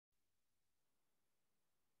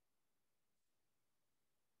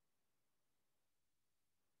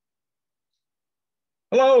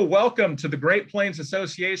Hello, welcome to the Great Plains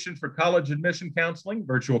Association for College Admission Counseling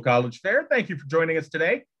Virtual College Fair. Thank you for joining us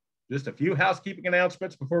today. Just a few housekeeping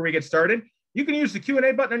announcements before we get started. You can use the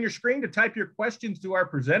Q&A button on your screen to type your questions to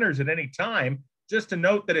our presenters at any time. Just to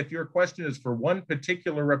note that if your question is for one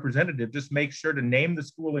particular representative, just make sure to name the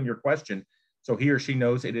school in your question so he or she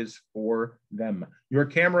knows it is for them. Your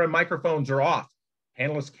camera and microphones are off.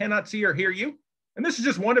 Panelists cannot see or hear you. And this is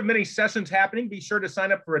just one of many sessions happening. Be sure to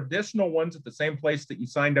sign up for additional ones at the same place that you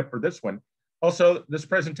signed up for this one. Also, this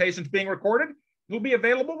presentation is being recorded. It will be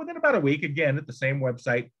available within about a week, again, at the same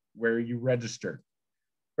website where you registered.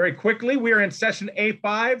 Very quickly, we are in session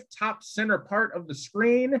A5, top center part of the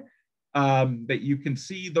screen that you can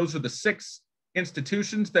see. Those are the 6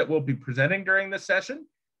 institutions that will be presenting during this session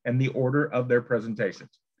and the order of their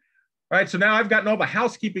presentations. All right, so now I've gotten all the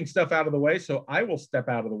housekeeping stuff out of the way, so I will step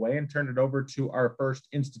out of the way and turn it over to our first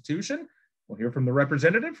institution. We'll hear from the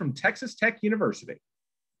representative from Texas Tech University.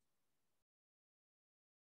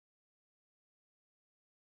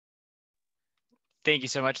 Thank you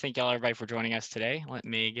so much. Thank you all, everybody, for joining us today. Let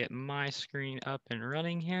me get my screen up and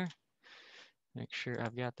running here. Make sure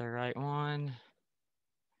I've got the right one.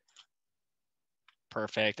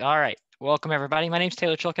 Perfect. All right. Welcome, everybody. My name is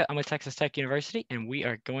Taylor Chilcutt. I'm with Texas Tech University, and we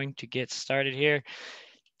are going to get started here.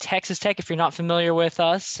 Texas Tech, if you're not familiar with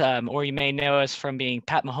us, or you may know us from being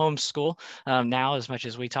Pat Mahomes' school now, as much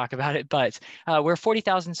as we talk about it, but we're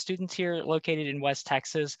 40,000 students here located in West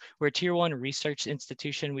Texas. We're a Tier 1 research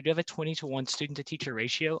institution. We do have a 20-to-1 student-to-teacher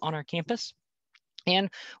ratio on our campus.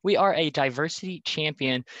 And we are a diversity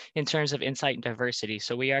champion in terms of insight and diversity.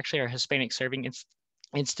 So we actually are a Hispanic serving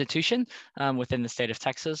institution within the state of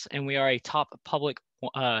Texas, and we are a top public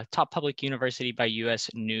university by U.S.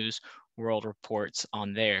 News World Reports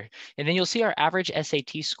on there. And then you'll see our average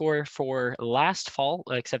SAT score for last fall,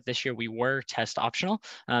 except this year we were test optional,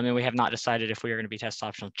 and we have not decided if we are going to be test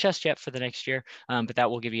optional just yet for the next year, but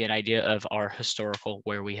that will give you an idea of our historical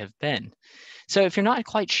where we have been. So if you're not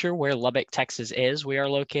quite sure where Lubbock, Texas is, we are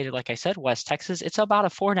located, like I said, West Texas. It's about a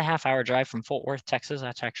 4.5-hour drive from Fort Worth, Texas.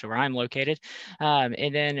 That's actually where I'm located.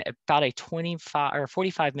 And then about a 25 or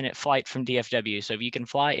 45-minute flight from DFW. So if you can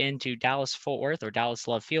fly into Dallas Fort Worth or Dallas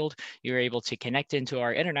Love Field, you're able to connect into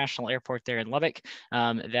our international airport there in Lubbock.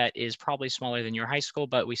 That is probably smaller than your high school,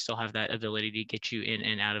 but we still have that ability to get you in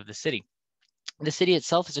and out of the city. The city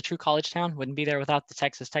itself is a true college town, wouldn't be there without the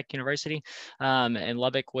Texas Tech University. And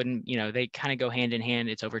Lubbock wouldn't, they kind of go hand in hand.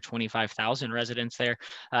 It's over 25,000 residents there.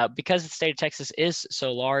 Because the state of Texas is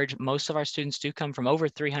so large, most of our students do come from over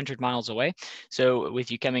 300 miles away. So with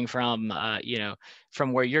you coming from,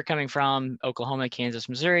 from where you're coming from, Oklahoma, Kansas,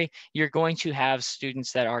 Missouri, you're going to have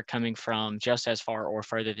students that are coming from just as far or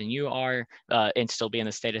further than you are and still be in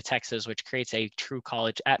the state of Texas, which creates a true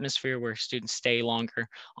college atmosphere where students stay longer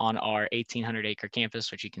on our 1,800-acre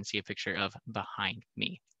campus, which you can see a picture of behind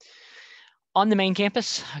me. On the main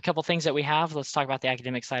campus, a couple things that we have. Let's talk about the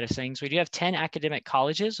academic side of things. We do have 10 academic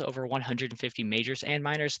colleges, over 150 majors and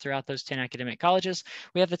minors throughout those 10 academic colleges.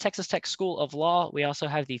 We have the Texas Tech School of Law. We also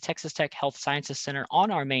have the Texas Tech Health Sciences Center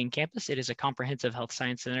on our main campus. It is a comprehensive health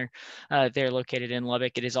science center. They're located in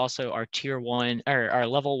Lubbock. It is also our Tier 1 or our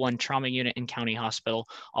Level 1 trauma unit and county hospital.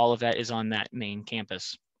 All of that is on that main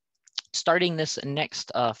campus. Starting this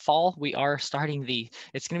next fall, we are starting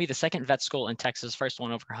it's going to be the second vet school in Texas, first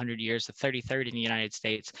one over 100 years, the 33rd in the United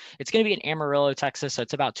States. It's going to be in Amarillo, Texas, so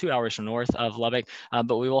it's about 2 hours north of Lubbock,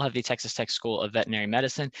 but we will have the Texas Tech School of Veterinary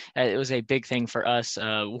Medicine. It was a big thing for us.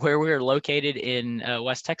 Where we're located in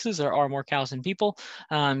West Texas, there are more cows than people,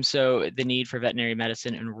 so the need for veterinary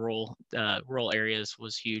medicine in rural areas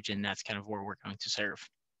was huge, and that's kind of where we're going to serve.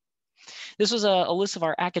 This was a list of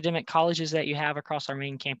our academic colleges that you have across our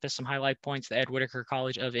main campus. Some highlight points: the Ed Whitaker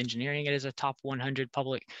College of Engineering. It is a top 100 top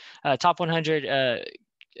 100.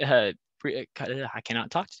 I cannot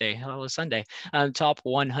talk today. It was Sunday. Top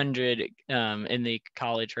 100 in the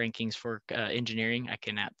college rankings for engineering. I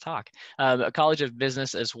cannot talk. A College of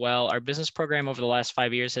Business as well. Our business program over the last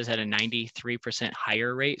 5 years has had a 93%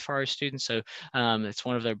 higher rate for our students. So it's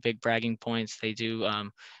one of their big bragging points. They do.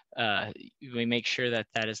 We make sure that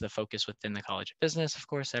that is the focus within the College of Business. Of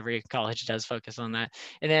course, every college does focus on that.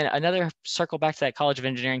 And then another circle back to that College of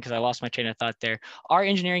Engineering, because I lost my train of thought there. Our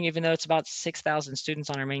engineering, even though it's about 6,000 students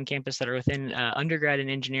on our main campus that are within undergrad in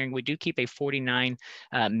engineering, we do keep a 49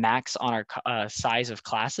 max on our size of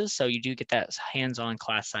classes. So you do get that hands-on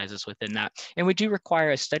class sizes within that. And we do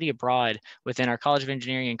require a study abroad within our College of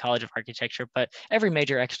Engineering and College of Architecture, but every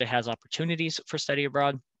major actually has opportunities for study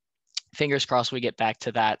abroad. fingers crossed we get back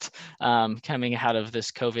to that coming out of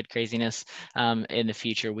this COVID craziness in the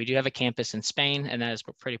future. We do have a campus in Spain, and that is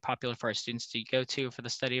pretty popular for our students to go to for the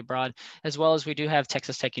study abroad, as well as we do have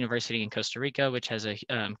Texas Tech University in Costa Rica, which has a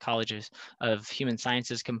college of human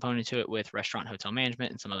sciences component to it with restaurant hotel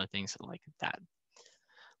management and some other things like that.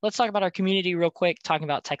 Let's talk about our community real quick, talking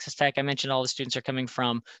about Texas Tech. I mentioned all the students are coming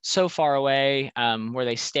from so far away where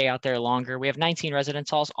they stay out there longer. We have 19 residence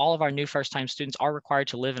halls. All of our new first-time students are required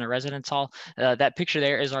to live in a residence hall. That picture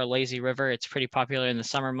there is our lazy river. It's pretty popular in the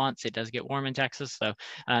summer months. It does get warm in Texas, so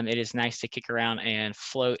it is nice to kick around and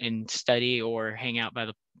float and study or hang out by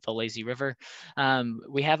the lazy river.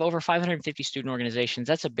 We have over 550 student organizations.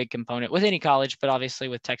 That's a big component with any college, but obviously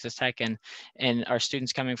with Texas Tech and our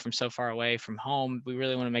students coming from so far away from home, we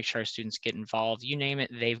really want to make sure our students get involved. You name it,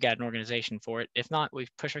 they've got an organization for it. If not, we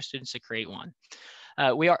push our students to create one.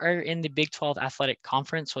 We are in the Big 12 Athletic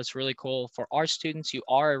Conference, so it's really cool for our students. You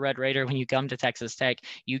are a Red Raider when you come to Texas Tech.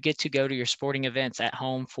 You get to go to your sporting events at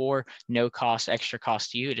home for no cost, extra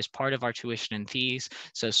cost to you. It is part of our tuition and fees.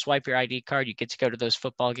 So swipe your ID card, you get to go to those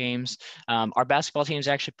football games. Our basketball team is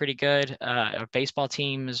actually pretty good. Our baseball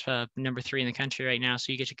team is number 3 in the country right now,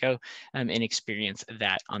 so you get to go and experience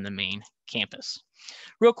that on the main campus.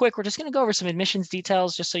 Real quick, we're just going to go over some admissions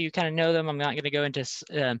details just so you kind of know them. I'm not going to go into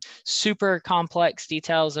super complex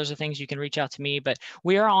details. Those are things you can reach out to me, but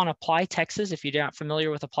we are on Apply Texas. If you're not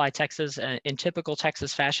familiar with Apply Texas, in typical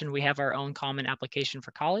Texas fashion, we have our own common application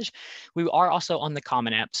for college. We are also on the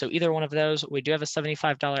Common App. So either one of those, we do have a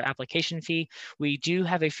 $75 application fee. We do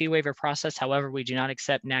have a fee waiver process. However, we do not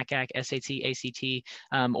accept NACAC, SAT,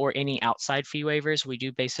 ACT, or any outside fee waivers. We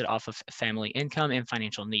do base it off of family income and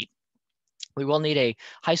financial need. We will need a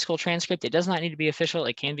high school transcript. It does not need to be official.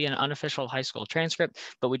 It can be an unofficial high school transcript,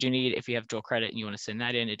 but we do need, if you have dual credit and you want to send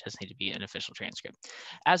that in, it does need to be an official transcript.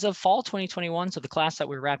 As of fall 2021, so the class that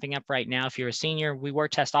we're wrapping up right now, if you're a senior, we were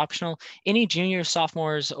test optional. Any juniors,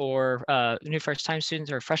 sophomores, or new first-time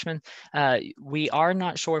students or freshmen, we are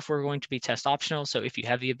not sure if we're going to be test optional. So if you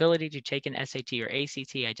have the ability to take an SAT or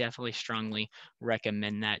ACT, I definitely strongly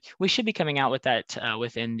recommend that. We should be coming out with that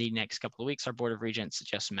within the next couple of weeks. Our Board of Regents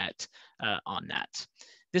just met on that.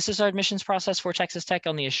 This is our admissions process for Texas Tech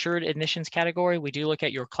on the assured admissions category. We do look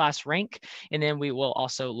at your class rank, and then we will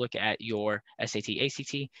also look at your SAT,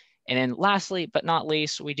 ACT. And then lastly, but not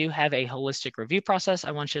least, we do have a holistic review process I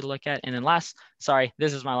want you to look at. And then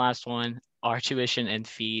this is my last one, our tuition and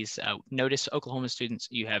fees. Notice Oklahoma students,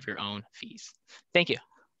 you have your own fees. Thank you.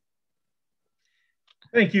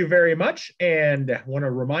 Thank you very much. And I want to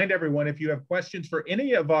remind everyone, if you have questions for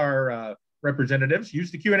any of our representatives, use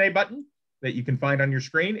the Q&A button that you can find on your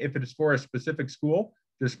screen. If it is for a specific school,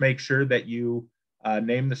 just make sure that you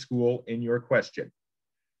name the school in your question.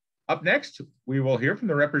 Up next, we will hear from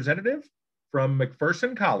the representative from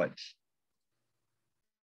McPherson College.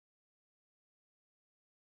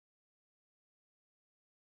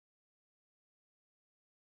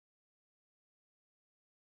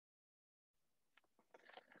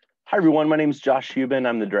 Hi, everyone. My name is Josh Hubin.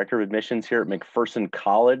 I'm the Director of Admissions here at McPherson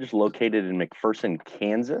College, located in McPherson,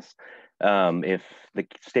 Kansas. If the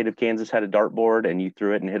state of Kansas had a dartboard and you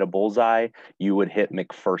threw it and hit a bullseye, you would hit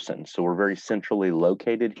McPherson. So we're very centrally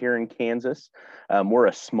located here in Kansas. We're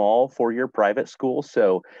a small 4-year private school,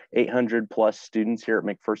 so 800 plus students here at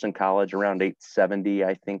McPherson College, around 870,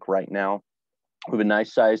 I think, right now. We have a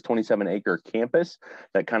nice sized 27-acre campus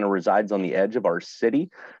that kind of resides on the edge of our city.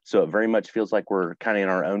 So it very much feels like we're kind of in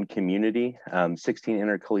our own community. 16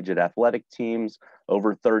 intercollegiate athletic teams,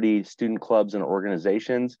 over 30 student clubs and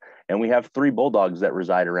organizations. And we have 3 bulldogs that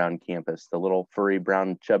reside around campus. The little furry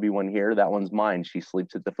brown chubby one here, that one's mine. She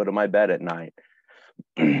sleeps at the foot of my bed at night.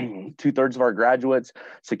 2/3 of our graduates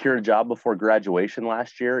secured a job before graduation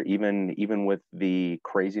last year, even with the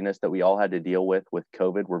craziness that we all had to deal with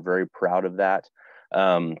COVID. We're very proud of that.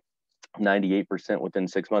 98% within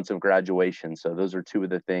 6 months of graduation. So those are 2 of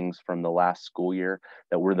the things from the last school year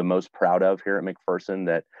that we're the most proud of here at McPherson,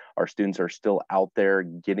 that our students are still out there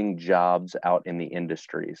getting jobs out in the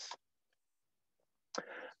industries.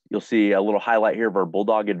 You'll see a little highlight here of our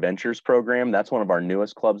Bulldog Adventures program. That's one of our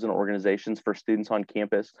newest clubs and organizations for students on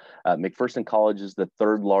campus. McPherson College is the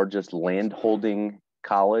 3rd largest land holding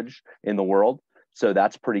college in the world. So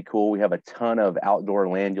that's pretty cool. We have a ton of outdoor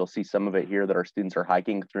land. You'll see some of it here that our students are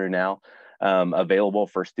hiking through now, available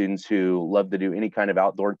for students who love to do any kind of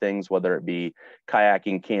outdoor things, whether it be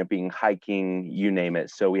kayaking, camping, hiking, you name it.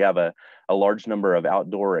 So we have a large number of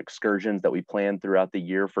outdoor excursions that we plan throughout the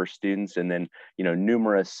year for students, and then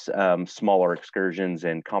numerous smaller excursions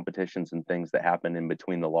and competitions and things that happen in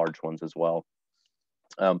between the large ones as well.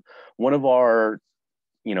 One of our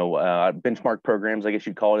benchmark programs, I guess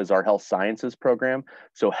you'd call it, is our health sciences program.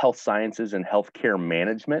 So health sciences and healthcare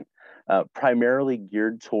management, primarily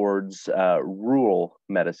geared towards rural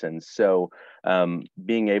medicine. So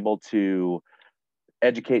being able to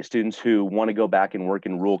educate students who want to go back and work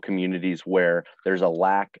in rural communities where there's a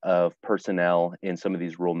lack of personnel in some of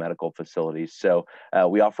these rural medical facilities. So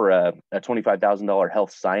we offer a $25,000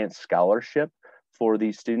 health science scholarship for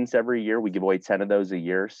these students every year. We give away 10 of those a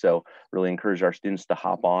year. So really encourage our students to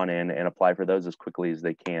hop on and apply for those as quickly as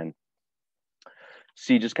they can.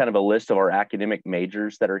 See just kind of a list of our academic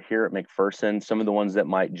majors that are here at McPherson. Some of the ones that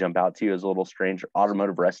might jump out to you as a little strange: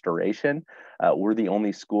 automotive restoration. We're the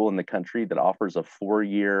only school in the country that offers a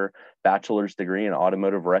 4-year bachelor's degree in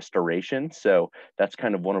automotive restoration. So that's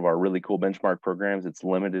kind of one of our really cool benchmark programs. It's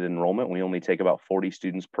limited enrollment. We only take about 40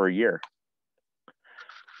 students per year.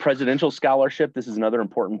 Presidential scholarship. This is another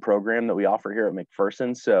important program that we offer here at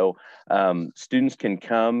McPherson. So students can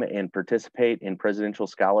come and participate in presidential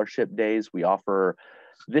scholarship days.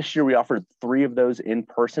 This year we offered 3 of those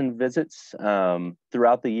in-person visits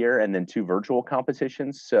throughout the year, and then 2 virtual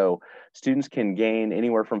competitions. So students can gain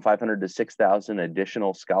anywhere from $500 to $6,000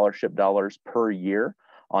 additional scholarship dollars per year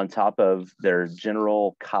on top of their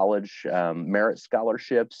general college merit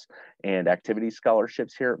scholarships and activity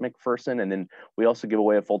scholarships here at McPherson. And then we also give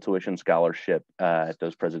away a full tuition scholarship at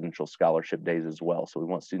those presidential scholarship days as well. So we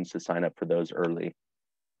want students to sign up for those early.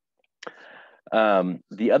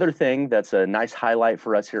 The other thing that's a nice highlight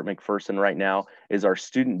for us here at McPherson right now is our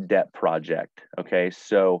student debt project. Okay,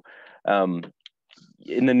 so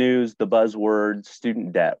in the news, the buzzword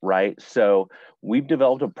student debt, right? So we've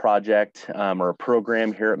developed a project or a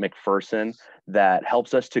program here at McPherson that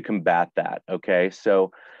helps us to combat that. Okay,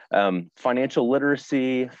 so financial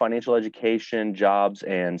literacy, financial education, jobs,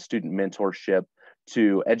 and student mentorship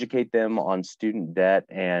to educate them on student debt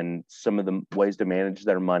and some of the ways to manage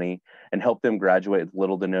their money and help them graduate with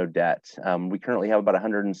little to no debt. We currently have about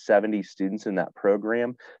 170 students in that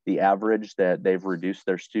program. The average that they've reduced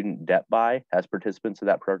their student debt by as participants of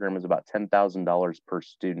that program is about $10,000 per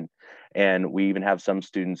student. And we even have some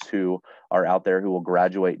students who are out there who will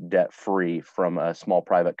graduate debt-free from a small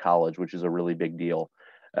private college, which is a really big deal.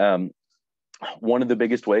 One of the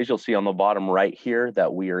biggest ways you'll see on the bottom right here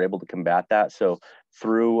that we are able to combat that. So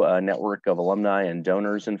through a network of alumni and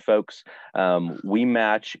donors and folks, we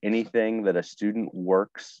match anything that a student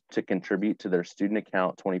works to contribute to their student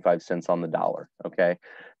account 25 cents on the dollar. Okay,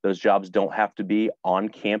 those jobs don't have to be on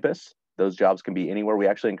campus. Those jobs can be anywhere. We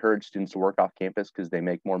actually encourage students to work off campus because they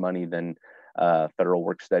make more money than federal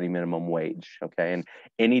work study minimum wage. Okay, and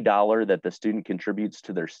any dollar that the student contributes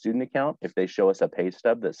to their student account, if they show us a pay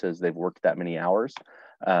stub that says they've worked that many hours,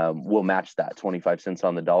 we'll match that 25 cents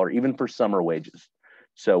on the dollar, even for summer wages.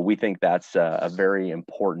 So we think that's a very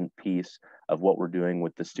important piece of what we're doing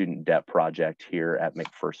with the student debt project here at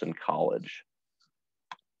McPherson College.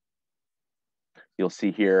 You'll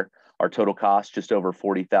see here our total cost just over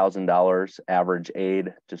 $40,000, average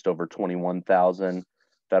aid just over $21,000.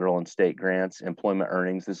 Federal and state grants, employment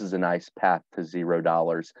earnings. This is a nice path to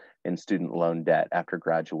 $0 in student loan debt after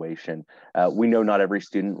graduation. We know not every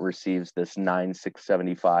student receives this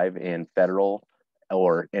 $9,675 in federal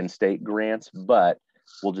or in state grants, but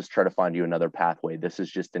we'll just try to find you another pathway. This is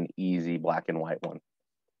just an easy black and white one.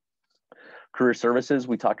 Career services,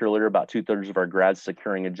 we talked earlier about 2/3 of our grads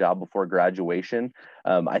securing a job before graduation.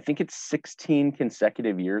 I think it's 16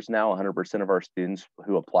 consecutive years now, 100% of our students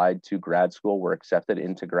who applied to grad school were accepted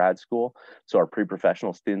into grad school. So our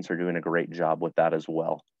pre-professional students are doing a great job with that as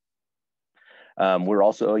well. We're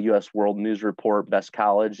also a U.S. World News Report Best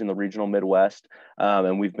College in the regional Midwest,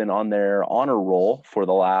 and we've been on their honor roll for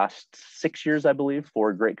the last 6 years, I believe,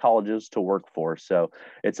 for great colleges to work for. So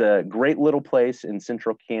it's a great little place in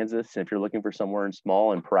central Kansas. If you're looking for somewhere in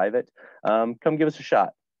small and private, come give us a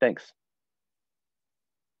shot. Thanks.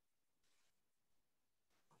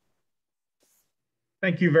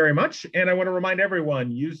 Thank you very much. And I want to remind everyone,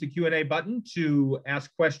 use the Q&A button to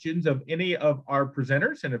ask questions of any of our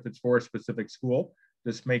presenters. And if it's for a specific school,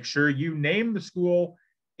 just make sure you name the school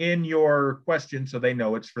in your question so they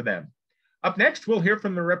know it's for them. Up next, we'll hear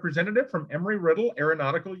from the representative from Embry-Riddle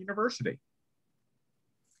Aeronautical University.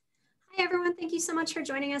 Hi, everyone. Thank you so much for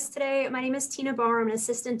joining us today. My name is Tina Barr. I'm an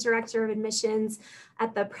Assistant Director of Admissions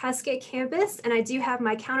at the Prescott campus, and I do have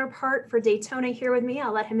my counterpart for Daytona here with me.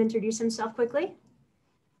 I'll let him introduce himself quickly.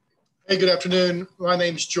 Hey, good afternoon. My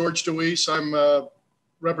name is George DeWeese. I'm a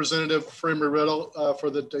representative for Embry-Riddle for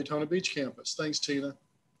the Daytona Beach campus. Thanks, Tina.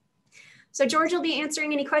 So George will be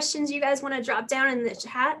answering any questions you guys want to drop down in the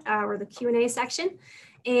chat or the Q&A section.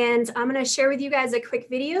 And I'm going to share with you guys a quick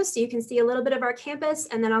video so you can see a little bit of our campus,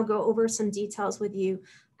 and then I'll go over some details with you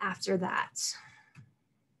after that.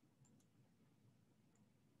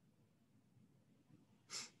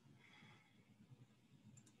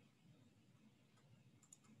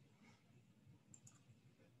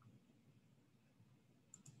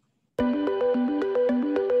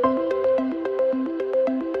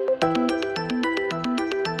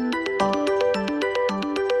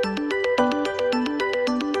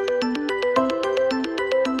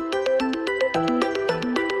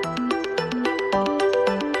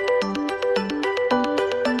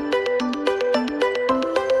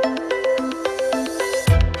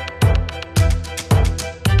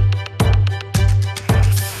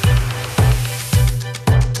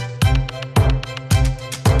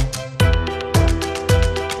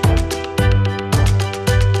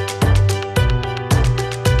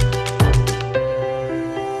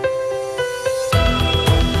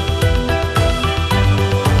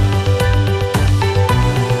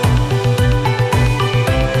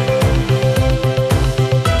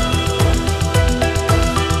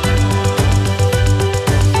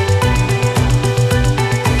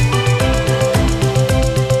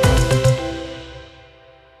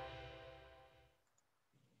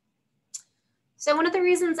 So one of the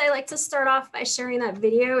reasons I like to start off by sharing that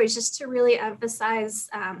video is just to really emphasize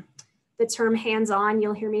the term hands-on.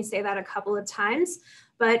 You'll hear me say that a couple of times,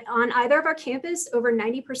 but on either of our campus, over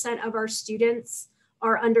 90% of our students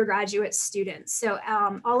are undergraduate students. So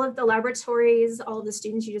all of the laboratories, all of the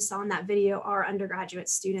students you just saw in that video are undergraduate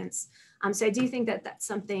students. So I do think that that's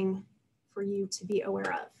something for you to be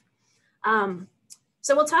aware of.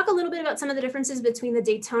 So we'll talk a little bit about some of the differences between the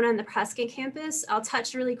Daytona and the Prescott campus. I'll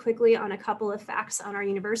touch really quickly on a couple of facts on our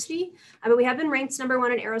university, but we have been ranked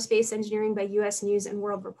 #1 in aerospace engineering by US News and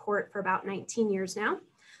World Report for about 19 years now.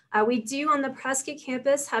 We do on the Prescott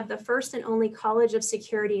campus have the first and only College of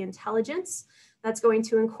Security Intelligence that's going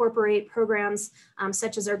to incorporate programs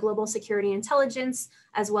such as our Global Security Intelligence,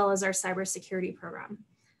 as well as our Cybersecurity program.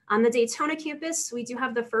 On the Daytona campus, we do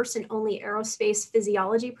have the first and only Aerospace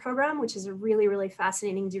Physiology program, which is a really, really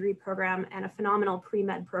fascinating degree program and a phenomenal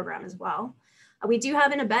pre-med program as well. We do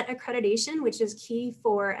have an ABET accreditation, which is key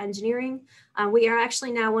for engineering. We are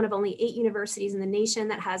actually now one of only 8 universities in the nation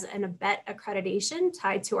that has an ABET accreditation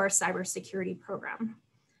tied to our cybersecurity program.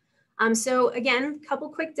 So again, a couple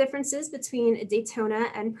quick differences between Daytona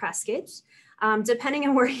and Prescott. Depending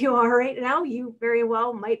on where you are right now, you very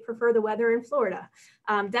well might prefer the weather in Florida.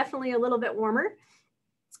 Definitely a little bit warmer.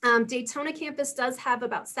 Daytona campus does have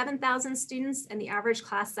about 7,000 students and the average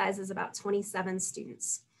class size is about 27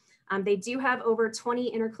 students. They do have over 20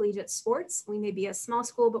 intercollegiate sports. We may be a small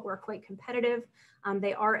school, but we're quite competitive.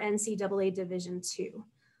 They are NCAA Division II.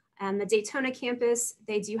 And the Daytona campus,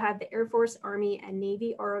 they do have the Air Force, Army, and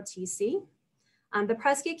Navy ROTC. The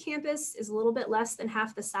Prescott campus is a little bit less than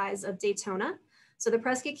half the size of Daytona. So the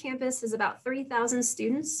Prescott campus is about 3,000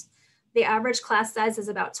 students. The average class size is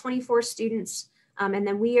about 24 students. And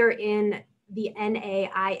then we are in the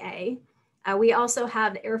NAIA. We also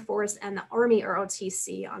have the Air Force and the Army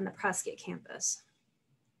ROTC on the Prescott campus.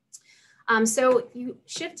 So you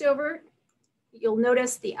shift over, you'll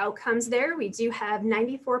notice the outcomes there. We do have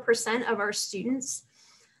 94% of our students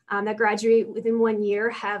that graduate within 1 year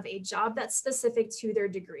have a job that's specific to their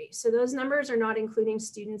degree. So those numbers are not including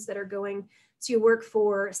students that are going to work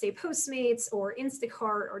for, say, Postmates or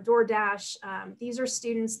Instacart or DoorDash. These are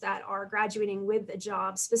students that are graduating with a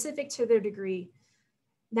job specific to their degree,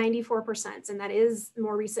 94%. And that is a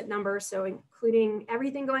more recent number. So including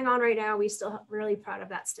everything going on right now, we still really proud of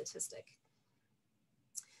that statistic.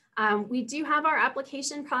 We do have our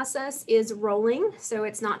application process is rolling, so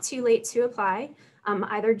it's not too late to apply.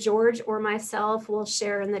 Either George or myself will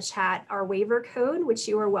share in the chat our waiver code, which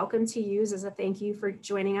you are welcome to use as a thank you for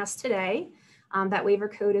joining us today. That waiver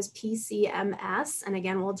code is PCMS, and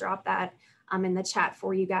again, we'll drop that in the chat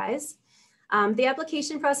for you guys. The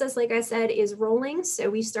application process, like I said, is rolling. So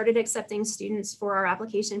we started accepting students for our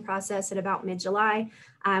application process at about mid-July.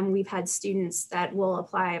 We've had students that will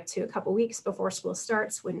apply up to a couple weeks before school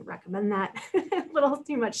starts. Wouldn't recommend that, a little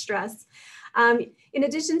too much stress. In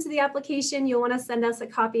addition to the application, you'll want to send us a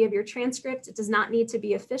copy of your transcript. It does not need to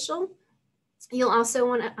be official. You'll also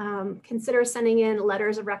want to consider sending in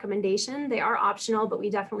letters of recommendation. They are optional, but we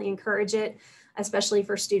definitely encourage it, especially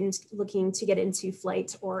for students looking to get into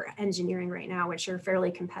flight or engineering right now, which are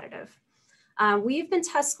fairly competitive. We've been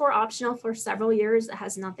test score optional for several years. It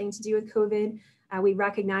has nothing to do with COVID. We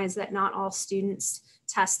recognize that not all students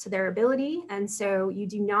test to their ability, and so you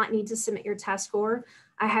do not need to submit your test score.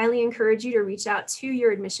 I highly encourage you to reach out to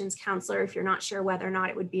your admissions counselor if you're not sure whether or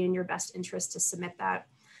not it would be in your best interest to submit that.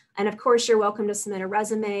 And of course, you're welcome to submit a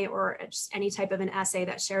resume or just any type of an essay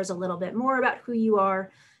that shares a little bit more about who you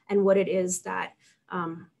are and what it is that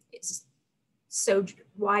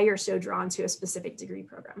why you're so drawn to a specific degree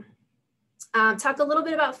program. Talk a little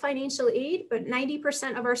bit about financial aid, but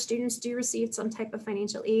 90% of our students do receive some type of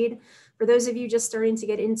financial aid. For those of you just starting to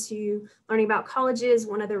get into learning about colleges,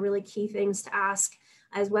 one of the really key things to ask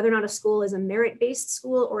is whether or not a school is a merit-based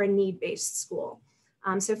school or a need-based school.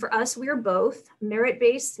 So for us, we're both.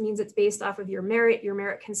 Merit-based means it's based off of your merit. Your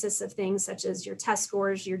merit consists of things such as your test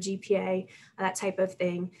scores, your GPA, that type of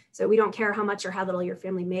thing. So we don't care how much or how little your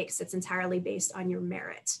family makes. It's entirely based on your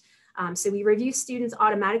merit. So we review students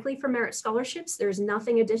automatically for merit scholarships. There's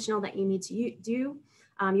nothing additional that you need to do.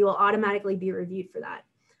 You will automatically be reviewed for that.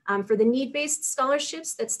 For the need-based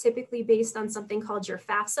scholarships, that's typically based on something called your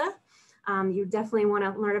FAFSA. You definitely want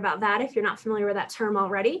to learn about that if you're not familiar with that term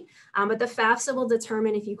already. But the FAFSA will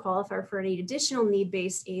determine if you qualify for any additional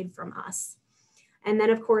need-based aid from us. And then,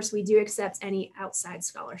 of course, we do accept any outside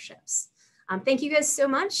scholarships. Thank you guys so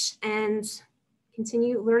much, and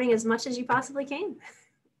continue learning as much as you possibly can.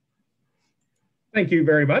 Thank you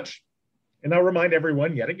very much. And I'll remind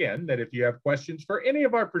everyone yet again that if you have questions for any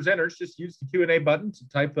of our presenters, just use the Q&A button to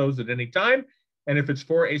type those at any time. And if it's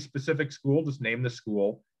for a specific school, just name the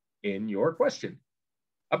school in your question.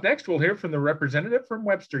 Up next, we'll hear from the representative from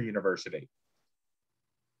Webster University.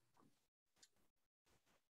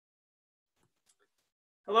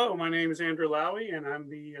 Hello, my name is Andrew Lowy, and I'm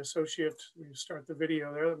the associate. Let me start the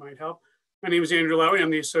video there, that might help. My name is Andrew Lowy.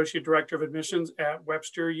 I'm the associate director of admissions at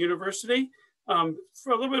Webster University.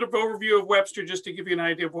 For a little bit of overview of Webster, just to give you an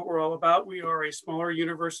idea of what we're all about, we are a smaller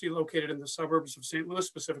university located in the suburbs of St. Louis,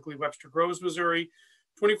 specifically Webster Groves, Missouri.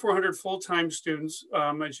 2,400 full-time students.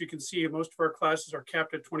 As you can see, most of our classes are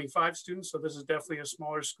capped at 25 students, so this is definitely a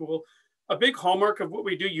smaller school. A big hallmark of what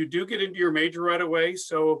we do, you do get into your major right away,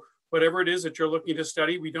 so whatever it is that you're looking to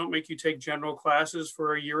study, we don't make you take general classes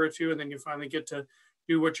for a year or two, and then you finally get to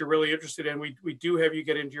do what you're really interested in. We do have you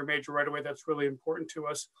get into your major right away. That's really important to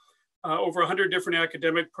us. Over 100 different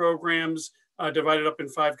academic programs divided up in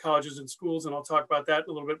 5 colleges and schools, and I'll talk about that in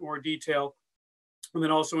a little bit more detail. And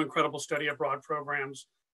then also incredible study abroad programs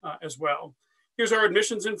as well. Here's our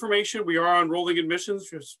admissions information. We are on rolling admissions,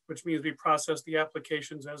 which means we process the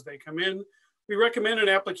applications as they come in. We recommend an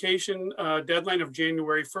application deadline of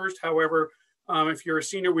January 1st. However, if you're a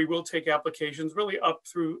senior, we will take applications really up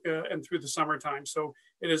through and through the summertime. So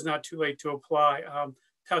it is not too late to apply.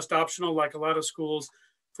 Test optional, like a lot of schools.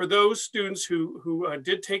 For those students who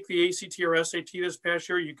did take the ACT or SAT this past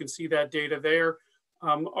year, you can see that data there.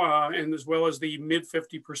 And as well as the mid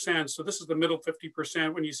 50%. So this is the middle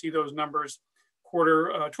 50% when you see those numbers,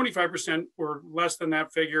 25% or less than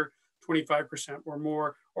that figure, 25% or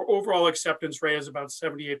more. Our overall acceptance rate is about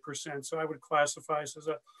 78%. So I would classify us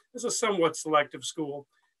as a somewhat selective school.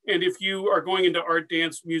 And if you are going into art,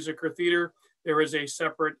 dance, music, or theater, there is a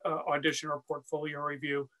separate audition or portfolio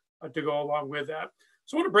review to go along with that.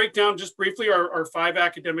 So I want to break down just briefly our 5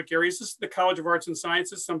 academic areas. This is the College of Arts and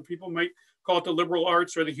Sciences. Some people might call it the liberal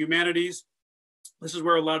arts or the humanities. This is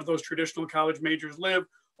where a lot of those traditional college majors live,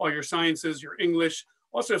 all your sciences, your English.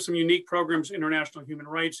 Also have some unique programs, international human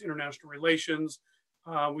rights, international relations.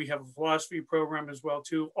 We have a philosophy program as well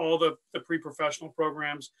too, all the pre-professional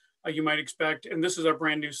programs you might expect. And this is our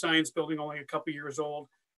brand new science building, only a couple years old,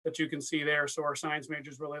 that you can see there. So our science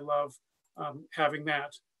majors really love having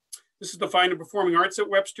that. This is the Fine and Performing Arts at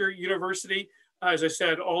Webster University. As I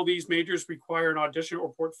said, all these majors require an audition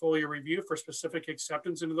or portfolio review for specific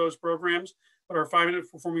acceptance into those programs, but our Fine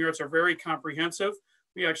and Performing Arts are very comprehensive.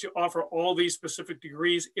 We actually offer all these specific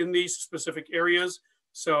degrees in these specific areas.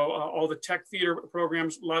 So all the tech theater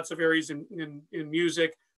programs, lots of areas in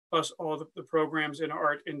music, plus all the programs in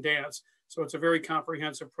art and dance. So it's a very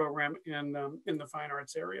comprehensive program in the fine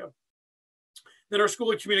arts area. Then our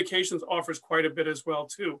School of Communications offers quite a bit as well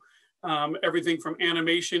too. Everything from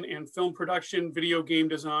animation and film production, video game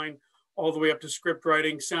design, all the way up to script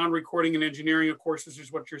writing, sound recording and engineering, of course, this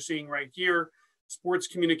is what you're seeing right here. Sports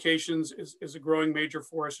communications is a growing major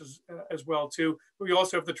for us as well too. But we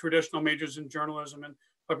also have the traditional majors in journalism and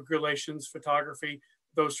public relations, photography,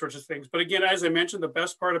 those sorts of things. But again, as I mentioned, the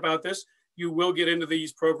best part about this, you will get into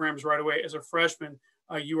these programs right away. As a freshman,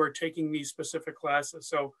 you are taking these specific classes.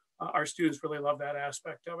 So our students really love that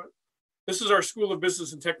aspect of it. This is our School of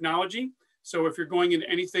Business and Technology. So if you're going into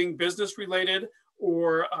anything business related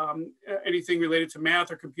or anything related to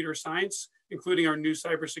math or computer science, including our new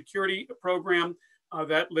cybersecurity program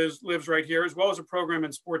that lives right here, as well as a program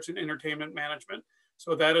in sports and entertainment management.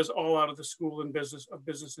 So that is all out of the School of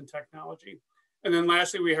Business and Technology. And then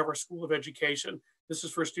lastly, we have our School of Education. This is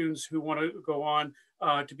for students who want to go on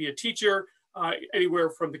to be a teacher, anywhere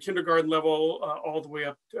from the kindergarten level all the way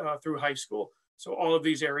up through high school. So all of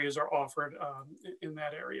these areas are offered in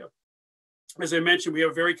that area. As I mentioned, we have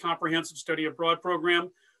a very comprehensive study abroad program.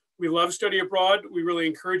 We love study abroad. We really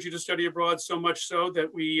encourage you to study abroad, so much so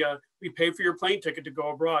that we pay for your plane ticket to go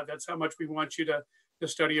abroad. That's how much we want you to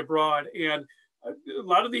study abroad. And a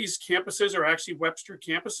lot of these campuses are actually Webster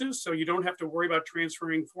campuses, so you don't have to worry about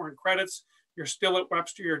transferring foreign credits. You're still at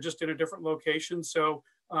Webster, you're just in a different location. So,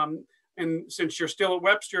 and since you're still at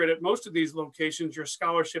Webster and at most of these locations, your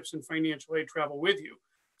scholarships and financial aid travel with you.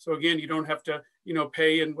 So again, you don't have to,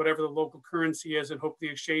 pay in whatever the local currency is and hope the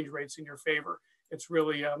exchange rate's in your favor. It's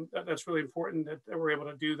really, that's really important that we're able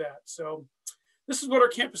to do that. So this is what our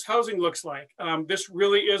campus housing looks like. This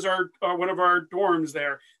really is our one of our dorms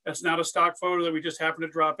there. That's not a stock photo that we just happen to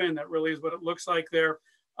drop in. That really is what it looks like there.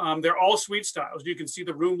 They're all suite styles. You can see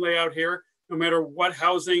the room layout here. No matter what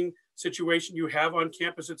housing situation you have on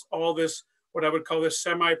campus, it's all this, what I would call this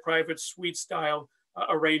semi-private suite style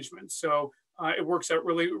arrangement. So it works out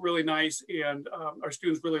really, really nice. And our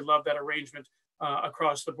students really love that arrangement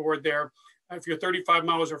across the board there. If you're 35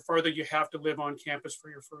 miles or farther, you have to live on campus for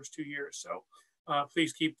your first 2 years. So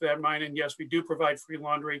please keep that in mind. And yes, we do provide free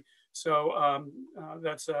laundry. So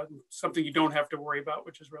that's something you don't have to worry about,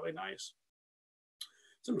 which is really nice.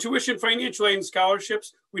 Some tuition, financial aid, and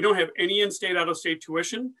scholarships. We don't have any in-state, out-of-state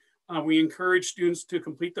tuition. We encourage students to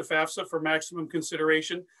complete the FAFSA for maximum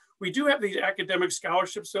consideration. We do have these academic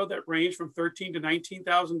scholarships, though, that range from $13,000 to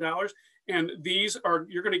 $19,000. And these are,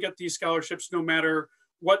 you're going to get these scholarships no matter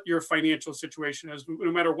what your financial situation is,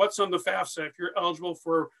 no matter what's on the FAFSA. If you're eligible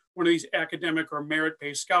for one of these academic or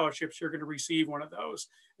merit-based scholarships, you're going to receive one of those.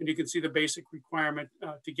 And you can see the basic requirement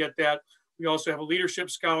to get that. We also have a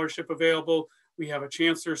leadership scholarship available. We have a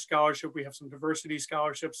chancellor scholarship. We have some diversity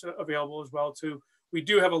scholarships available as well, too. We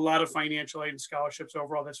do have a lot of financial aid and scholarships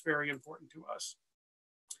overall. That's very important to us.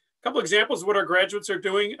 A couple examples of what our graduates are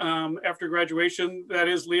doing after graduation. That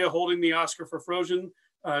is Leah holding the Oscar for Frozen.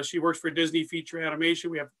 She works for Disney Feature Animation.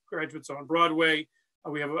 We have graduates on Broadway.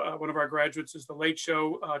 We have one of our graduates is the Late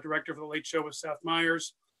Show, director of the Late Show with Seth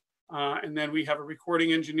Meyers. And then we have a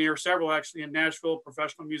recording engineer, several actually in Nashville,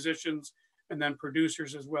 professional musicians, and then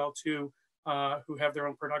producers as well too, who have their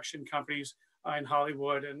own production companies in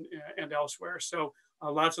Hollywood and elsewhere. So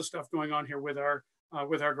lots of stuff going on here with our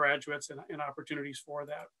graduates and opportunities for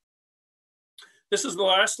that. This is the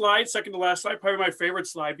last slide, second to last slide, probably my favorite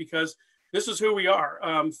slide, because this is who we are.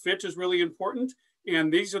 Fit is really important.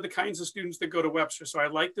 And these are the kinds of students that go to Webster. So I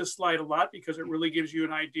like this slide a lot because it really gives you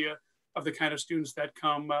an idea of the kind of students that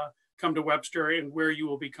come to Webster and where you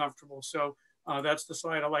will be comfortable. So that's the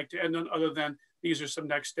slide I like to end on, other than these are some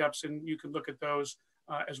next steps, and you can look at those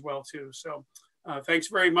as well too. So thanks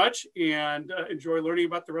very much, and enjoy learning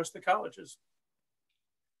about the rest of the colleges.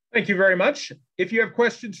 Thank you very much. If you have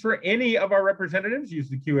questions for any of our representatives, use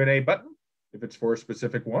the Q&A button. If it's for a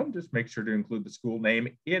specific one, just make sure to include the school name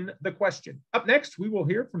in the question. Up next, we will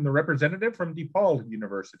hear from the representative from DePaul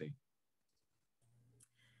University.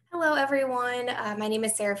 Hello, everyone. My name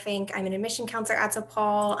is Sarah Fink. I'm an admission counselor at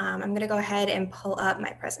DePaul. I'm going to go ahead and pull up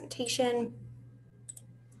my presentation.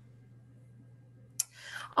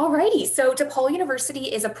 Alrighty, so DePaul University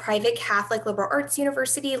is a private Catholic liberal arts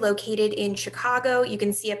university located in Chicago. You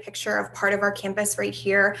can see a picture of part of our campus right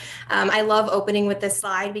here. I love opening with this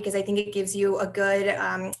slide because I think it gives you a good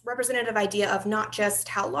representative idea of not just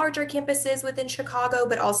how large our campus is within Chicago,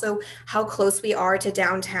 but also how close we are to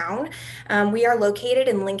downtown. We are located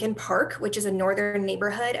in Lincoln Park, which is a northern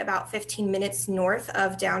neighborhood about 15 minutes north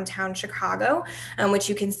of downtown Chicago, which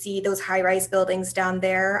you can see those high-rise buildings down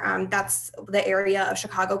there. That's the area of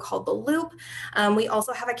Chicago called the Loop. We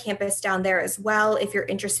also have a campus down there as well if you're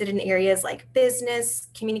interested in areas like business,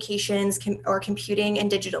 communications, or computing and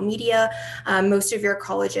digital media. Most of your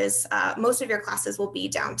classes will be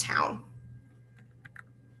downtown.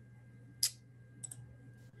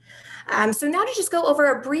 So now to just go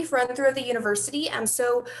over a brief run through of the university.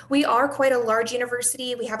 So we are quite a large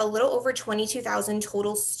university. We have a little over 22,000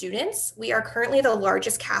 total students. We are currently the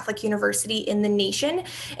largest Catholic university in the nation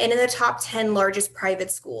and in the top 10 largest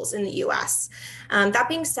private schools in the US. That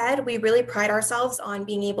being said, we really pride ourselves on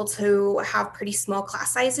being able to have pretty small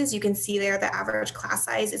class sizes. You can see there the average class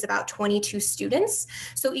size is about 22 students.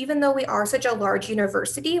 So even though we are such a large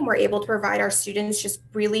university, we're able to provide our students just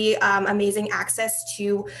really amazing access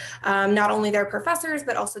to not only their professors,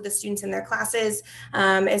 but also the students in their classes,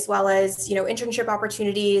 as well as, internship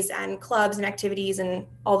opportunities and clubs and activities and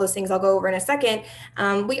all those things I'll go over in a second.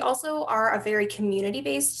 We also are a very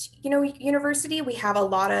community-based, university. We have a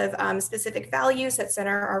lot of specific values that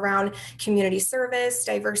center around community service,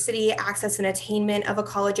 diversity, access and attainment of a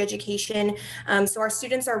college education. So our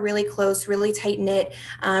students are really close, really tight-knit,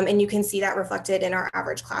 and you can see that reflected in our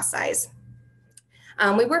average class size.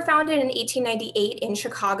 We were founded in 1898 in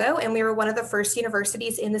Chicago, and we were one of the first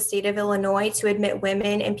universities in the state of Illinois to admit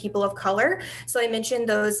women and people of color. So I mentioned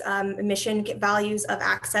those mission values of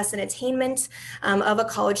access and attainment of a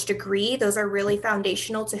college degree. Those are really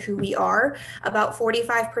foundational to who we are. About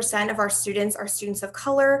 45% of our students are students of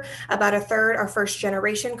color. About a third are first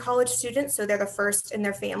generation college students. So they're the first in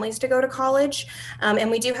their families to go to college. And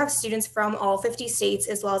we do have students from all 50 states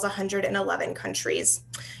as well as 111 countries.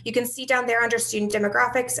 You can see down there under student demographics,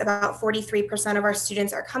 about 43% of our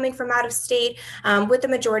students are coming from out of state, with the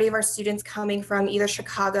majority of our students coming from either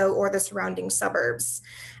Chicago or the surrounding suburbs.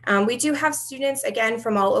 We do have students, again,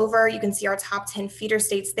 from all over. You can see our top 10 feeder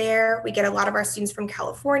states there. We get a lot of our students from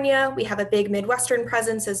California. We have a big Midwestern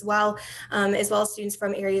presence as well as students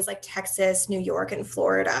from areas like Texas, New York, and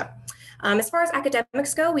Florida. As far as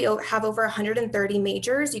academics go, we have over 130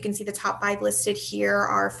 majors. You can see the top 5 listed here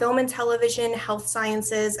are film and television, health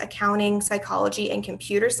sciences, accounting, psychology, and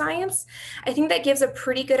computer science. I think that gives a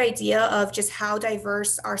pretty good idea of just how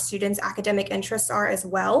diverse our students' academic interests are as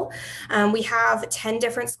well. We have 10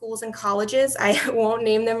 different schools and colleges. I won't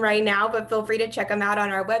name them right now, but feel free to check them out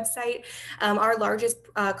on our website. Our largest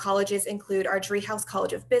colleges include our Driehaus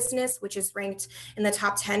College of Business, which is ranked in the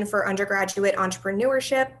top 10 for undergraduate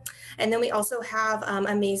entrepreneurship. And then we also have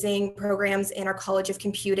amazing programs in our College of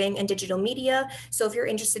Computing and Digital Media. So if you're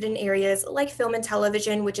interested in areas like film and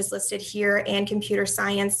television, which is listed here, and computer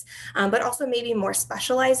science, but also maybe more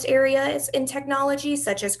specialized areas in technology,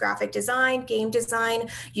 such as graphic design, game design,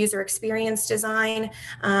 user experience design,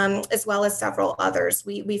 as well as several others.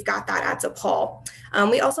 We've got that at DePaul.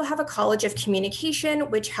 We also have a College of Communication,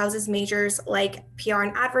 which houses majors like PR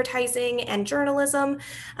and advertising and journalism,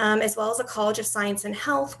 as well as a College of Science and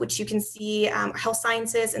Health, which you can see health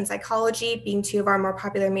sciences and psychology being 2 of our more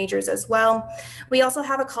popular majors as well. We also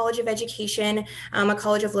have a College of Education, a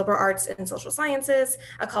College of Liberal Arts and Social Sciences,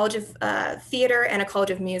 a College of Theater, and a College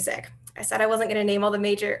of Music. I said I wasn't going to name all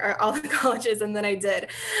the colleges, and then I did.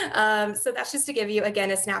 So that's just to give you, again,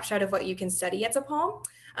 a snapshot of what you can study at DePaul.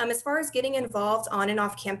 As far as getting involved on and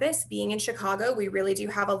off campus, being in Chicago, we really do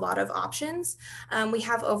have a lot of options. We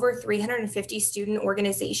have over 350 student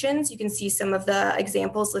organizations. You can see some of the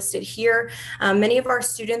examples listed here. Many of our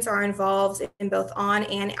students are involved in both on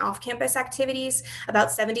and off campus activities. About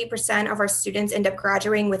 70% of our students end up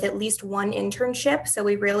graduating with at least one internship. So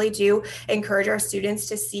we really do encourage our students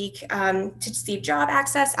to seek job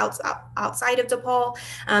access outside of DePaul.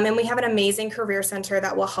 And we have an amazing career center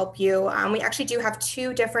that will help you. We actually do have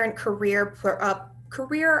 2 different career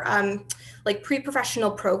like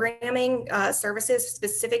pre-professional programming services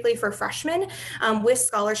specifically for freshmen, with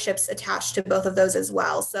scholarships attached to both of those as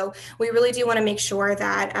well. So we really do want to make sure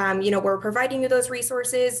that we're providing you those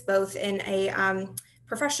resources both in a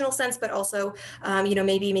professional sense, but also,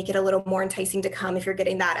 maybe make it a little more enticing to come if you're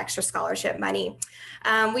getting that extra scholarship money.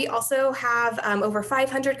 We also have over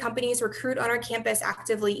 500 companies recruit on our campus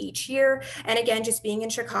actively each year. And again, just being in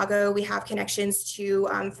Chicago, we have connections to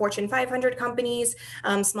Fortune 500 companies,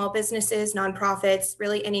 small businesses, nonprofits,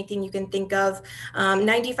 really anything you can think of.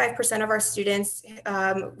 95% of our students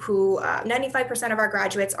 95% of our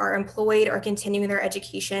graduates are employed or continuing their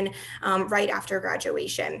education right after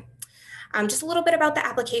graduation. Just a little bit about the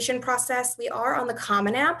application process. We are on the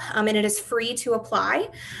Common App, and it is free to apply.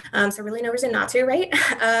 So really no reason not to, right?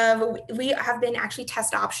 We have been actually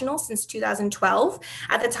test optional since 2012.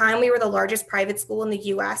 At the time, we were the largest private school in the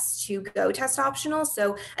US to go test optional.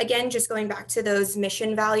 So again, just going back to those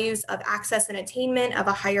mission values of access and attainment of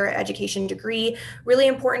a higher education degree, really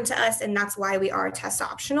important to us, and that's why we are test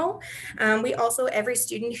optional. We also, every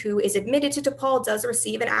student who is admitted to DePaul does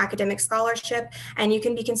receive an academic scholarship, and you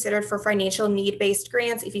can be considered for financial need-based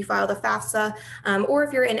grants if you file the FAFSA, or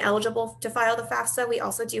if you're ineligible to file the FAFSA, we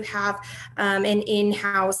also do have an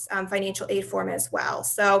in-house financial aid form as well.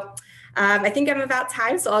 So I think I'm about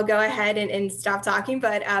time, so I'll go ahead and stop talking,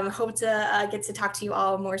 but hope to get to talk to you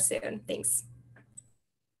all more soon. Thanks.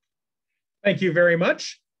 Thank you very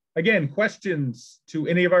much. Again, questions to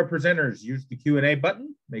any of our presenters, use the Q&A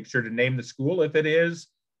button. Make sure to name the school if it is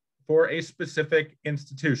for a specific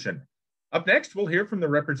institution. Up next, we'll hear from the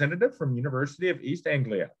representative from University of East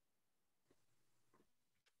Anglia.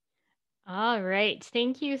 All right.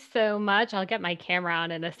 Thank you so much. I'll get my camera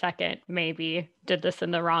on in a second. Maybe did this in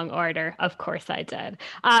the wrong order. Of course I did.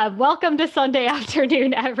 Welcome to Sunday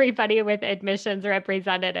afternoon, everybody with admissions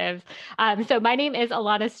representatives. So my name is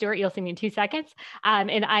Alana Stewart. You'll see me in 2 seconds.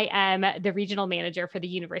 And I am the regional manager for the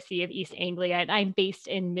University of East Anglia. And I'm based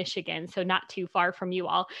in Michigan, so not too far from you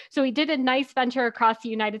all. So we did a nice venture across the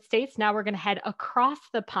United States. Now we're going to head across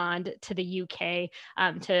the pond to the UK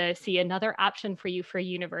to see another option for you for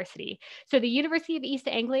university. So the University of East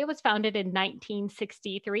Anglia was founded in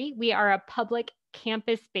 1963. We are a public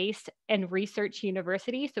campus-based and research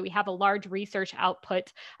university. So we have a large research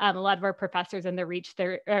output. A lot of our professors and the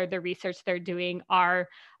research they're doing are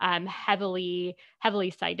heavily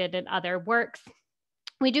cited in other works.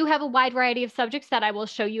 We do have a wide variety of subjects that I will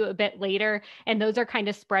show you a bit later, and those are kind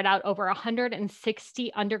of spread out over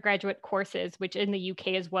 160 undergraduate courses, which in the UK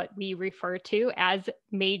is what we refer to as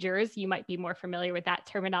majors. You might be more familiar with that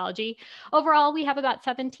terminology. Overall, we have about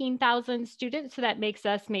 17,000 students, so that makes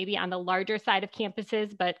us maybe on the larger side of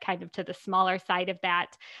campuses, but kind of to the smaller side of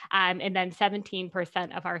that. And then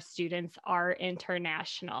 17% of our students are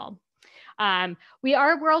international. We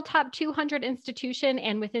are a world top 200 institution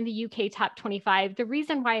and within the UK top 25. The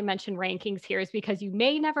reason why I mention rankings here is because you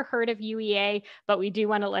may never heard of UEA, but we do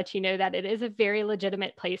want to let you know that it is a very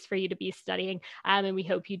legitimate place for you to be studying. And we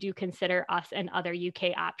hope you do consider us and other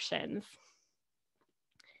UK options.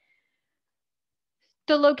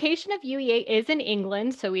 The location of UEA is in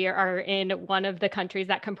England, so we are in one of the countries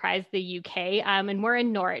that comprise the UK, and we're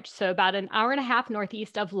in Norwich, so about an hour and a half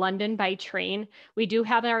northeast of London by train. We do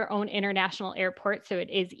have our own international airport, so it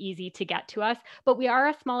is easy to get to us, but we are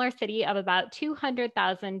a smaller city of about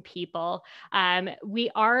 200,000 people. We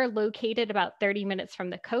are located about 30 minutes from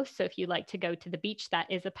the coast, so if you like to go to the beach,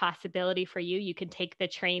 that is a possibility for you. You can take the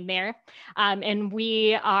train there, and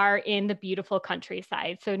we are in the beautiful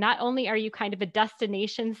countryside. So not only are you kind of a destination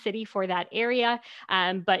city for that area,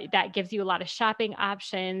 but that gives you a lot of shopping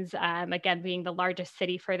options, again, being the largest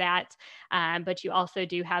city for that. But you also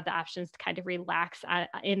do have the options to kind of relax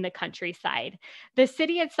in the countryside. The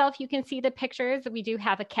city itself, you can see the pictures. We do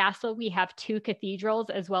have a castle. We have 2 cathedrals,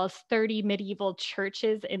 as well as 30 medieval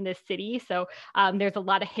churches in the city. So there's a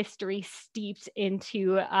lot of history steeped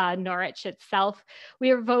into Norwich itself. We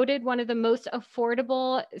are voted one of the most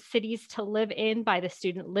affordable cities to live in by the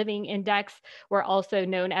Student Living Index. We're also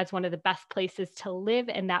known as one of the best places to live,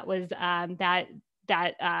 and that was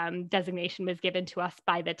that designation was given to us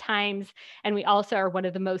by the Times. And we also are one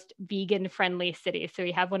of the most vegan-friendly cities. So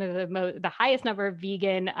we have one of the highest number of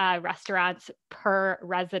vegan restaurants per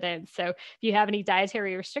resident. So if you have any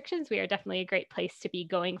dietary restrictions, we are definitely a great place to be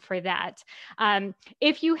going for that.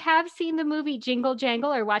 If you have seen the movie Jingle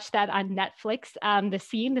Jangle or watched that on Netflix,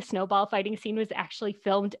 the snowball fighting scene was actually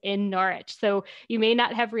filmed in Norwich. So you may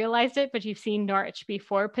not have realized it, but you've seen Norwich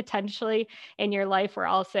before potentially in your life. We're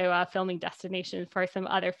also filming destinations for some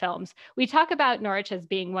other films. We talk about Norwich as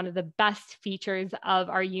being one of the best features of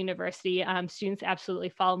our university. Students absolutely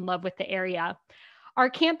fall in love with the area. Our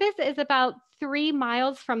campus is about 3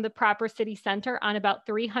 miles from the proper city center on about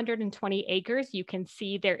 320 acres. You can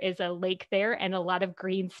see there is a lake there and a lot of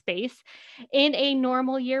green space. In a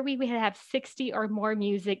normal year, we would have 60 or more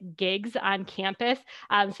music gigs on campus.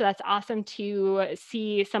 So that's awesome to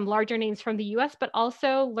see some larger names from the US, but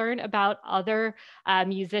also learn about other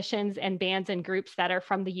musicians and bands and groups that are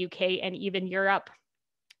from the UK and even Europe.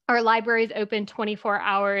 Our library is open 24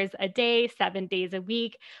 hours a day, 7 days a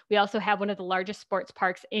week. We also have one of the largest sports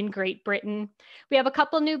parks in Great Britain. We have a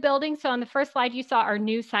couple new buildings. So on the first slide, you saw our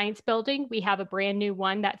new science building. We have a brand new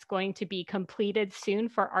one that's going to be completed soon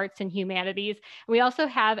for arts and humanities. We also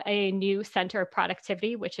have a new center of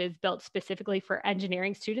productivity, which is built specifically for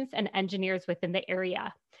engineering students and engineers within the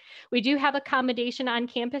area. We do have accommodation on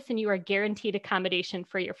campus, and you are guaranteed accommodation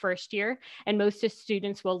for your first year. And most of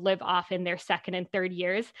students will live off in their second and third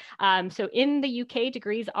years. So in the UK,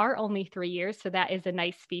 degrees are only 3 years. So that is a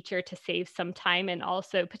nice feature to save some time and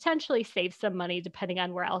also potentially save some money depending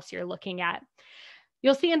on where else you're looking at.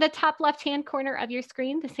 You'll see in the top left-hand corner of your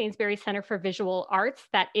screen, the Sainsbury Center for Visual Arts.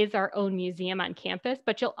 That is our own museum on campus,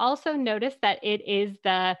 but you'll also notice that it is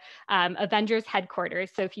the Avengers headquarters.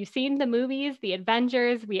 So if you've seen the movies, The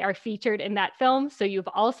Avengers, we are featured in that film. So you've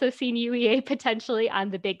also seen UEA potentially on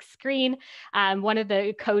the big screen. One of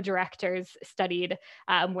the co-directors studied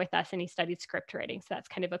with us, and he studied script writing. So that's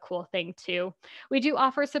kind of a cool thing too. We do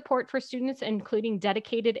offer support for students, including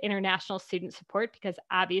dedicated international student support, because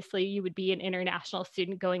obviously you would be an international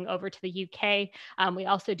student going over to the UK. We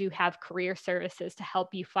also do have career services to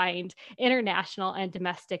help you find international and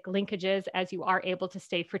domestic linkages as you are able to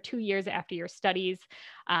stay for 2 years after your studies.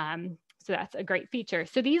 So that's a great feature.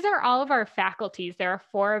 So these are all of our faculties. There are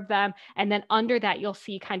 4 of them. And then under that, you'll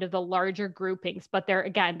see kind of the larger groupings. But there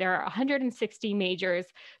are 160 majors.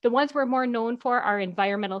 The ones we're more known for are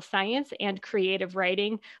environmental science and creative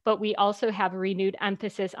writing. But we also have a renewed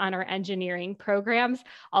emphasis on our engineering programs.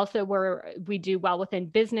 Also, we do well within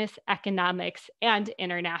business, economics, and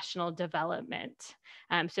international development.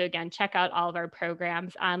 So again, check out all of our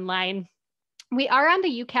programs online. We are on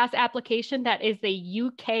the UCAS application. That is the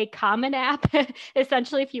UK Common App.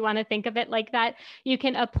 Essentially, if you want to think of it like that, you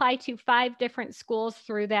can apply to 5 different schools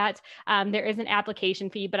through that. There is an application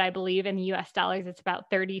fee, but I believe in US dollars, it's about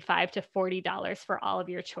 $35 to $40 for all of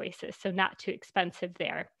your choices. So not too expensive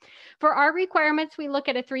there. For our requirements, we look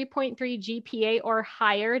at a 3.3 GPA or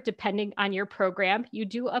higher, depending on your program. You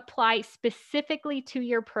do apply specifically to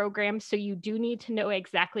your program, so you do need to know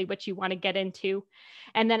exactly what you want to get into.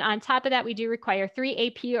 And then on top of that, we do require 3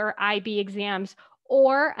 AP or IB exams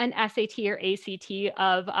or an SAT or ACT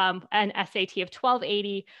of an SAT of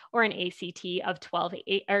 1280 or an ACT of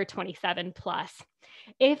 27 plus.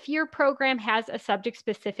 If your program has a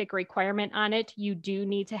subject-specific requirement on it, you do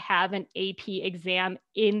need to have an AP exam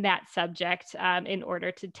in that subject in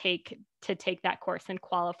order to take that course and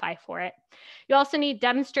qualify for it. You also need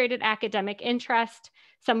demonstrated academic interest.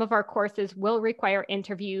 Some of our courses will require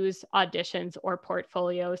interviews, auditions, or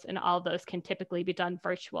portfolios, and all those can typically be done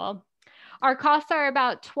virtual. Our costs are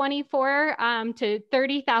about $24,000 to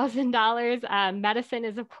 $30,000. Medicine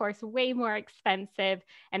is, of course, way more expensive,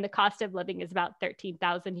 and the cost of living is about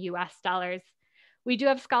 $13,000 US dollars. We do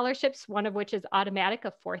have scholarships, one of which is automatic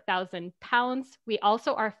of £4,000. We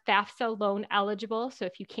also are FAFSA loan eligible. So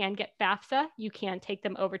if you can get FAFSA, you can take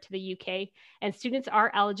them over to the UK. And students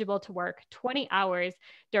are eligible to work 20 hours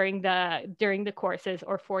during the courses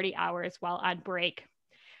or 40 hours while on break.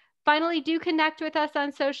 Finally, do connect with us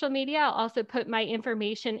on social media. I'll also put my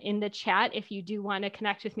information in the chat if you do want to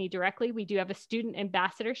connect with me directly. We do have a student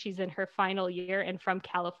ambassador. She's in her final year and from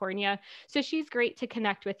California. So she's great to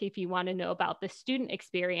connect with if you want to know about the student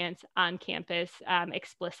experience on campus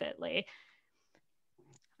explicitly.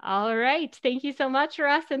 All right. Thank you so much,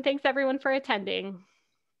 Russ, and thanks everyone for attending.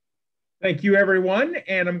 Thank you, everyone.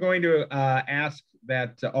 And I'm going to ask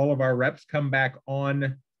that all of our reps come back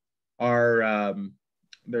on our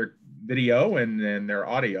their video and then their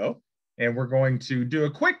audio. And we're going to do a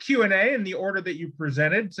quick Q&A in the order that you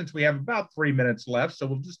presented, since we have about 3 minutes left. So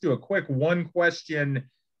we'll just do a quick 1-question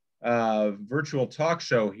virtual talk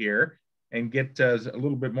show here and get a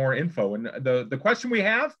little bit more info. And the question we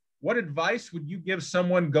have, what advice would you give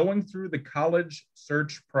someone going through the college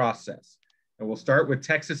search process? And we'll start with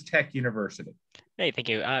Texas Tech University. Hey, thank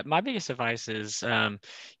you. My biggest advice is,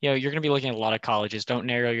 you're going to be looking at a lot of colleges. Don't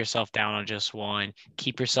narrow yourself down on just one.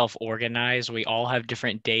 Keep yourself organized. We all have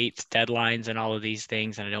different dates, deadlines, and all of these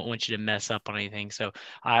things, and I don't want you to mess up on anything. So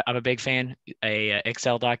I'm a big fan. A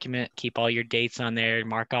Excel document, keep all your dates on there,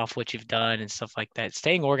 mark off what you've done and stuff like that.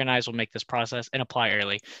 Staying organized will make this process, and apply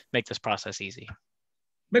early, make this process easy.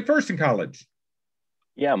 McPherson College.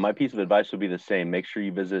 Yeah, my piece of advice would be the same. Make sure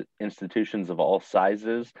you visit institutions of all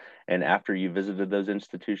sizes. And after you visited those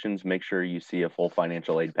institutions, make sure you see a full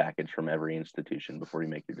financial aid package from every institution before you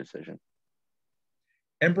make your decision.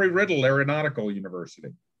 Embry-Riddle Aeronautical University.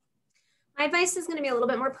 My advice is going to be a little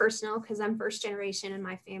bit more personal because I'm first generation in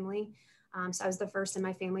my family. So I was the first in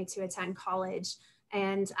my family to attend college.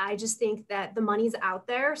 And I just think that the money's out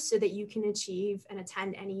there so that you can achieve and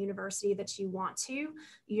attend any university that you want to.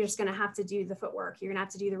 You're just going to have to do the footwork. You're going to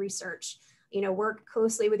have to do the research, work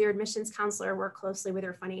closely with your admissions counselor, work closely with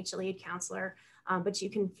your financial aid counselor, but you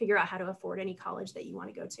can figure out how to afford any college that you want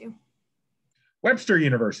to go to. Webster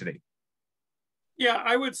University. Yeah,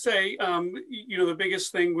 I would say, the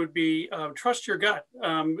biggest thing would be trust your gut.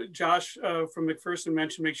 Josh from McPherson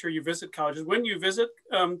mentioned, make sure you visit colleges. When you visit,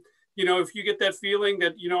 if you get that feeling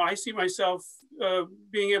that, I see myself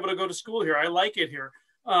being able to go to school here, I like it here,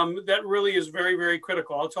 that really is very, very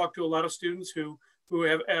critical. I'll talk to a lot of students who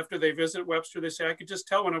have, after they visit Webster, they say, I could just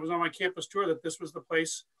tell when I was on my campus tour that this was the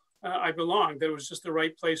place I belonged, that it was just the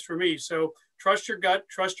right place for me. So trust your gut,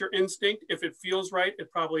 trust your instinct. If it feels right,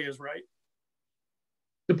 it probably is right.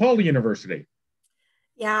 DePaul University.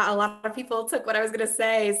 Yeah, a lot of people took what I was going to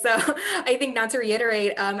say. So I think, not to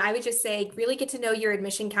reiterate, I would just say really get to know your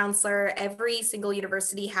admission counselor. Every single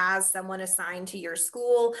university has someone assigned to your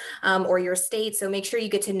school or your state. So make sure you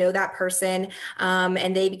get to know that person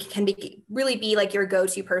and they can really be like your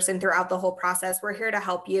go-to person throughout the whole process. We're here to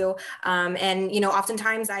help you.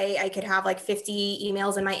 Oftentimes I could have like 50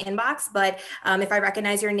 emails in my inbox, but if I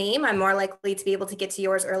recognize your name, I'm more likely to be able to get to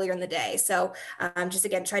yours earlier in the day. So just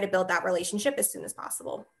again, try to build that relationship as soon as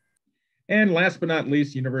possible. And last but not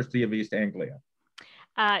least, University of East Anglia.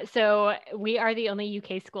 So we are the only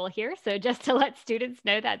UK school here. So just to let students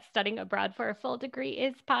know that studying abroad for a full degree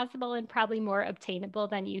is possible and probably more obtainable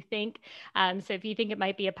than you think. So if you think it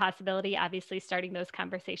might be a possibility, obviously starting those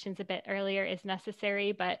conversations a bit earlier is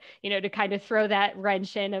necessary, but to kind of throw that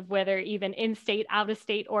wrench in of whether even in-state,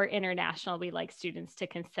 out-of-state, or international, we like students to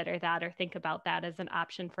consider that or think about that as an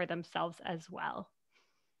option for themselves as well.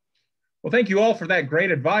 Well, thank you all for that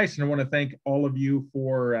great advice. And I want to thank all of you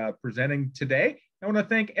for presenting today. I want to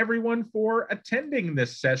thank everyone for attending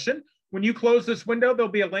this session. When you close this window,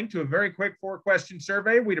 there'll be a link to a very quick 4-question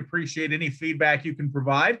survey. We'd appreciate any feedback you can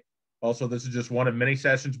provide. Also, this is just one of many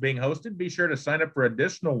sessions being hosted. Be sure to sign up for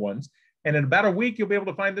additional ones. And in about a week, you'll be able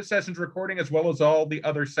to find this session's recording as well as all the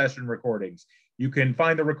other session recordings. You can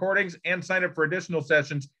find the recordings and sign up for additional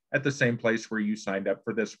sessions at the same place where you signed up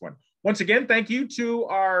for this one. Once again, thank you to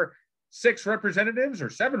our 7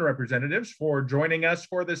 representatives for joining us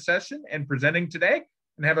for this session and presenting today,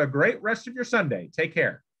 and have a great rest of your Sunday. Take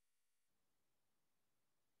care.